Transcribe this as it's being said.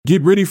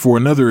Get ready for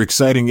another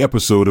exciting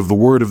episode of the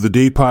Word of the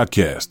Day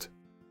podcast.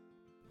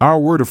 Our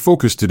word of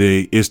focus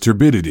today is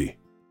turbidity.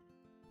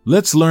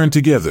 Let's learn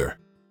together.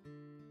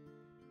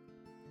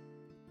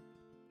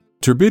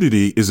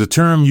 Turbidity is a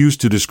term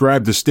used to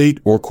describe the state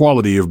or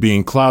quality of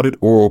being clouded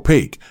or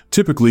opaque,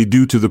 typically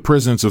due to the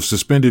presence of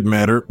suspended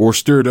matter or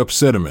stirred-up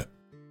sediment.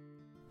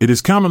 It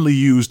is commonly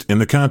used in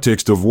the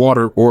context of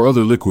water or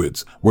other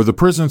liquids, where the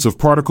presence of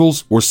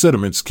particles or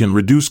sediments can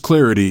reduce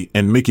clarity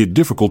and make it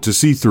difficult to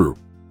see through.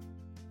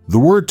 The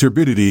word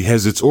turbidity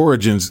has its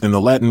origins in the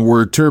Latin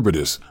word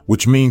turbidus,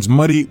 which means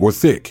muddy or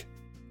thick.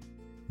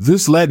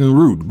 This Latin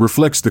root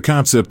reflects the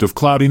concept of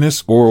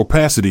cloudiness or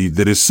opacity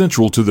that is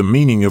central to the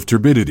meaning of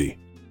turbidity.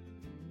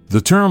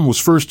 The term was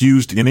first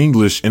used in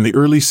English in the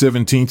early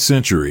 17th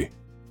century.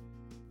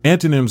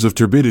 Antonyms of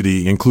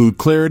turbidity include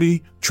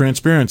clarity,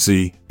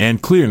 transparency,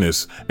 and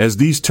clearness, as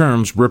these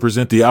terms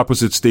represent the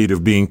opposite state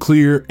of being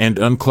clear and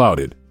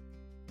unclouded.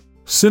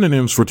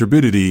 Synonyms for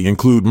turbidity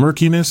include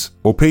murkiness,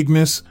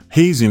 opaqueness,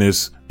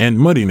 haziness, and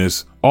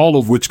muddiness, all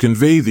of which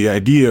convey the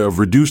idea of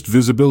reduced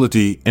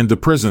visibility and the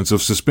presence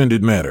of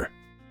suspended matter.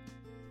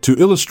 To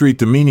illustrate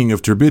the meaning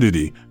of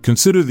turbidity,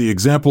 consider the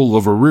example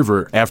of a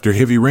river after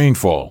heavy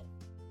rainfall.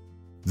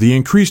 The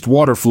increased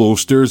water flow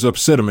stirs up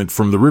sediment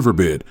from the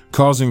riverbed,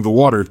 causing the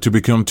water to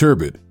become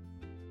turbid.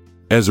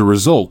 As a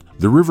result,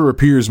 the river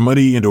appears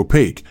muddy and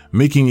opaque,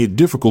 making it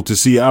difficult to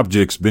see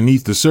objects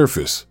beneath the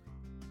surface.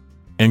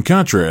 In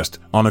contrast,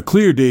 on a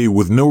clear day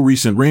with no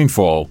recent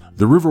rainfall,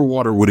 the river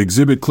water would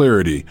exhibit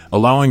clarity,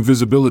 allowing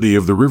visibility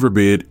of the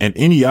riverbed and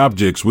any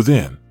objects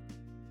within.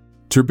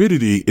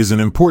 Turbidity is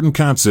an important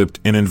concept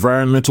in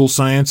environmental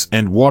science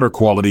and water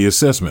quality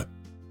assessment.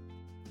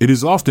 It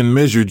is often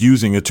measured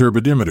using a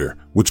turbidimeter,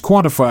 which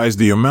quantifies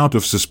the amount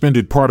of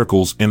suspended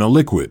particles in a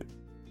liquid.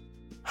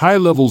 High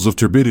levels of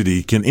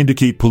turbidity can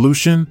indicate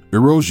pollution,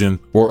 erosion,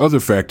 or other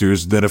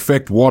factors that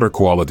affect water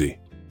quality.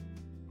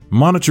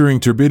 Monitoring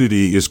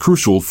turbidity is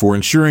crucial for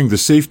ensuring the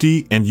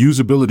safety and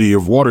usability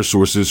of water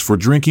sources for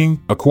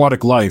drinking,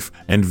 aquatic life,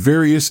 and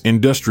various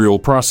industrial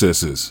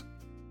processes.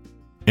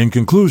 In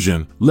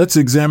conclusion, let's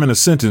examine a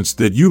sentence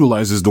that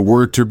utilizes the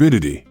word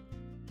turbidity.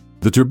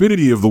 The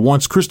turbidity of the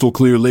once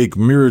crystal-clear lake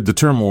mirrored the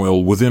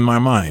turmoil within my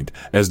mind,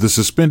 as the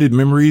suspended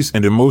memories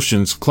and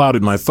emotions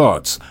clouded my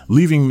thoughts,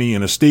 leaving me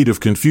in a state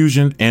of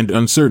confusion and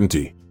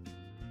uncertainty.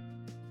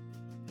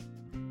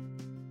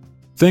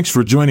 Thanks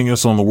for joining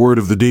us on the Word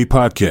of the Day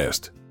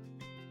podcast.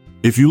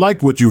 If you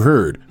liked what you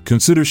heard,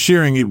 consider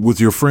sharing it with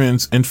your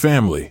friends and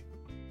family.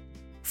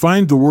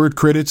 Find the word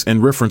credits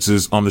and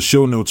references on the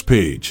show notes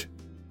page.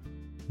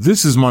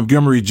 This is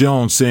Montgomery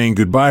Jones saying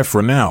goodbye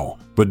for now,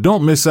 but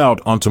don't miss out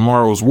on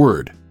tomorrow's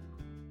word.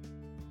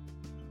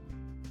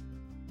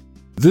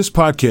 This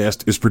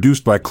podcast is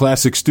produced by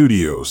Classic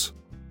Studios.